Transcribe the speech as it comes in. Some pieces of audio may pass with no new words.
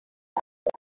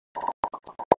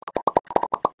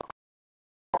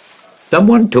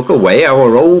Someone took away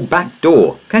our old back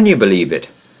door. Can you believe it?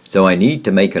 So I need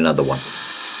to make another one.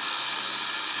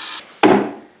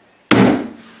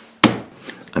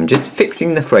 I'm just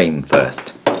fixing the frame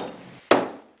first.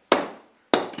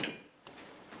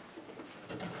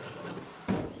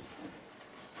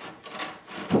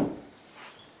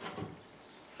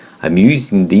 I'm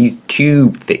using these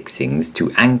tube fixings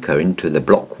to anchor into the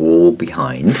block wall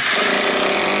behind.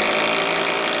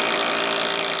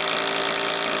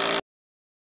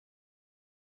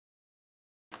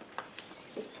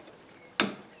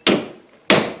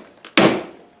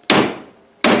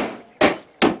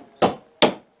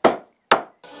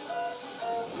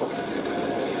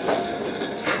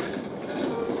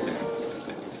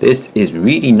 This is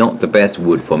really not the best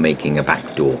wood for making a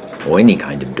back door, or any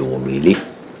kind of door really,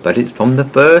 but it's from the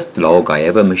first log I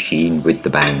ever machined with the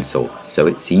bandsaw, so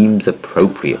it seems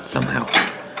appropriate somehow.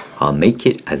 I'll make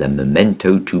it as a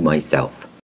memento to myself.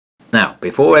 Now,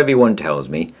 before everyone tells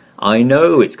me, I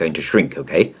know it's going to shrink,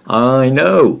 okay? I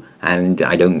know, and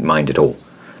I don't mind at all.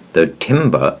 The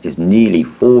timber is nearly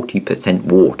 40%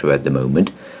 water at the moment,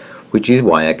 which is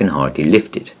why I can hardly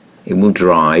lift it. It will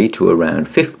dry to around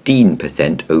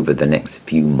 15% over the next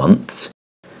few months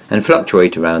and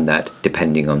fluctuate around that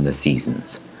depending on the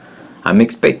seasons. I'm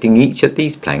expecting each of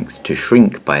these planks to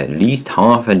shrink by at least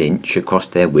half an inch across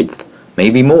their width,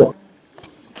 maybe more.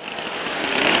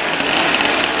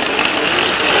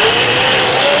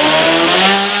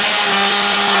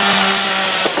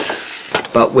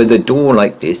 But with a door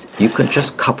like this, you can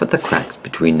just cover the cracks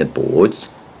between the boards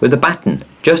with a batten,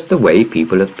 just the way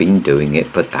people have been doing it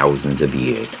for thousands of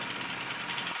years.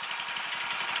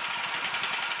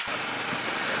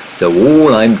 So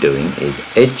all I'm doing is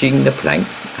edging the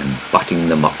planks and butting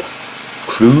them up.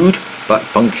 Crude but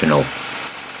functional.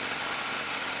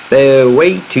 They're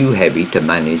way too heavy to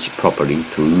manage properly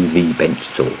through the bench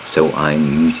saw, so I'm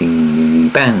using the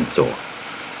bandsaw.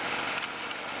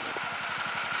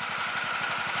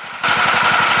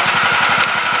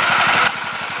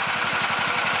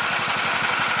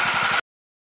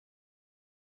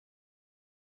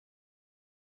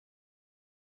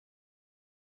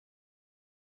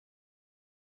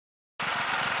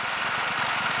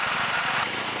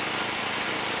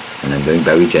 And I'm going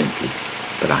very gently,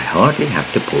 but I hardly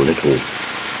have to pull at all.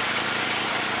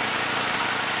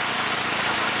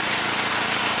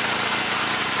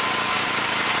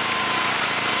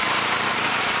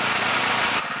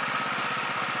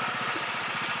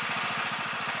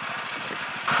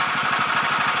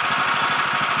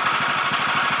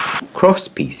 Cross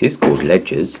pieces called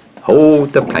ledges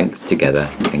hold the planks together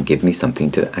and give me something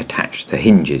to attach the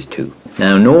hinges to.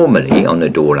 Now normally on a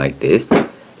door like this,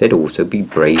 they'd also be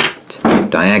braced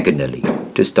diagonally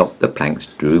to stop the planks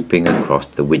drooping across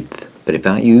the width. But if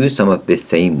I use some of this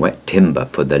same wet timber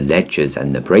for the ledges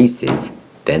and the braces,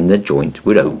 then the joints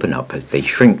would open up as they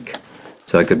shrink.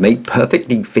 So I could make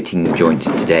perfectly fitting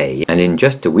joints today, and in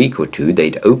just a week or two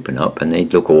they'd open up and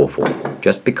they'd look awful,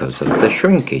 just because of the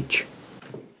shrinkage.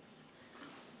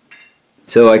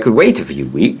 So I could wait a few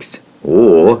weeks,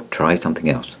 or try something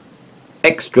else.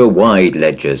 Extra wide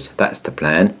ledges, that's the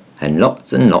plan. And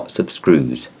lots of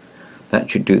screws. That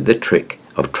should do the trick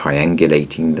of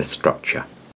triangulating the structure.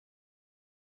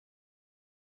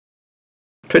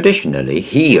 Traditionally,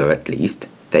 here at least,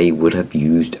 they would have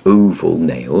used oval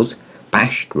nails,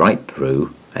 bashed right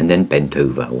through and then bent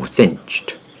over or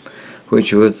cinched,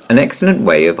 which was an excellent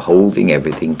way of holding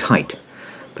everything tight,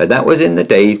 but that was in the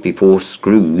days before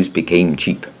screws became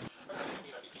cheap.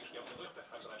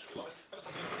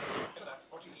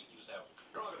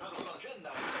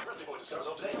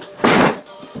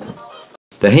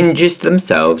 The hinges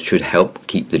themselves should help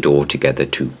keep the door together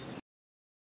too.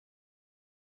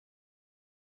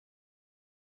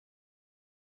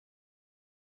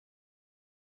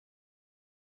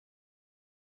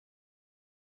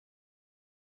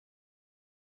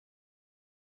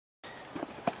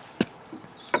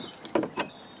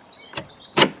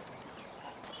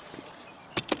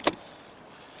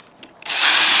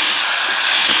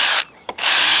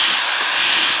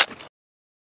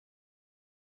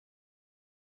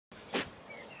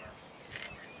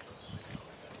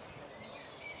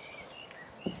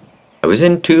 I was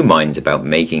in two minds about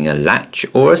making a latch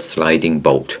or a sliding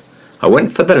bolt. I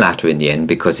went for the latter in the end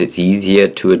because it's easier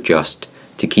to adjust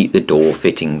to keep the door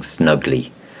fitting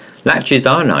snugly. Latches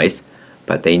are nice,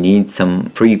 but they need some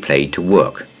free play to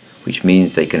work, which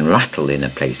means they can rattle in a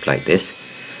place like this,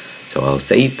 so I'll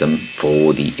save them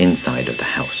for the inside of the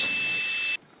house.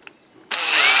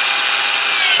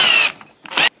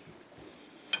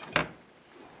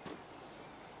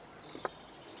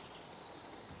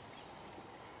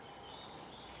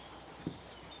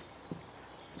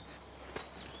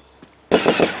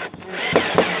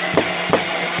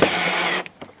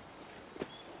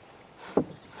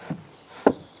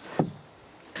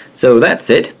 So that's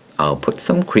it. I'll put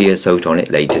some creosote on it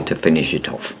later to finish it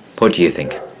off. What do you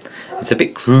think? It's a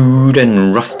bit crude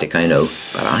and rustic, I know,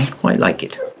 but I quite like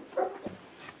it.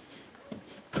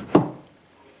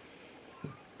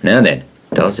 Now then,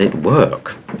 does it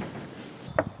work?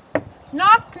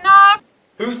 Knock, knock.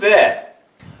 Who's there?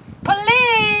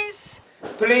 Police.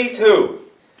 Police who?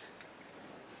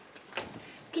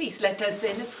 Please let us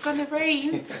in. It's gonna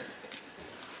rain.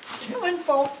 Come on,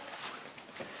 Bob.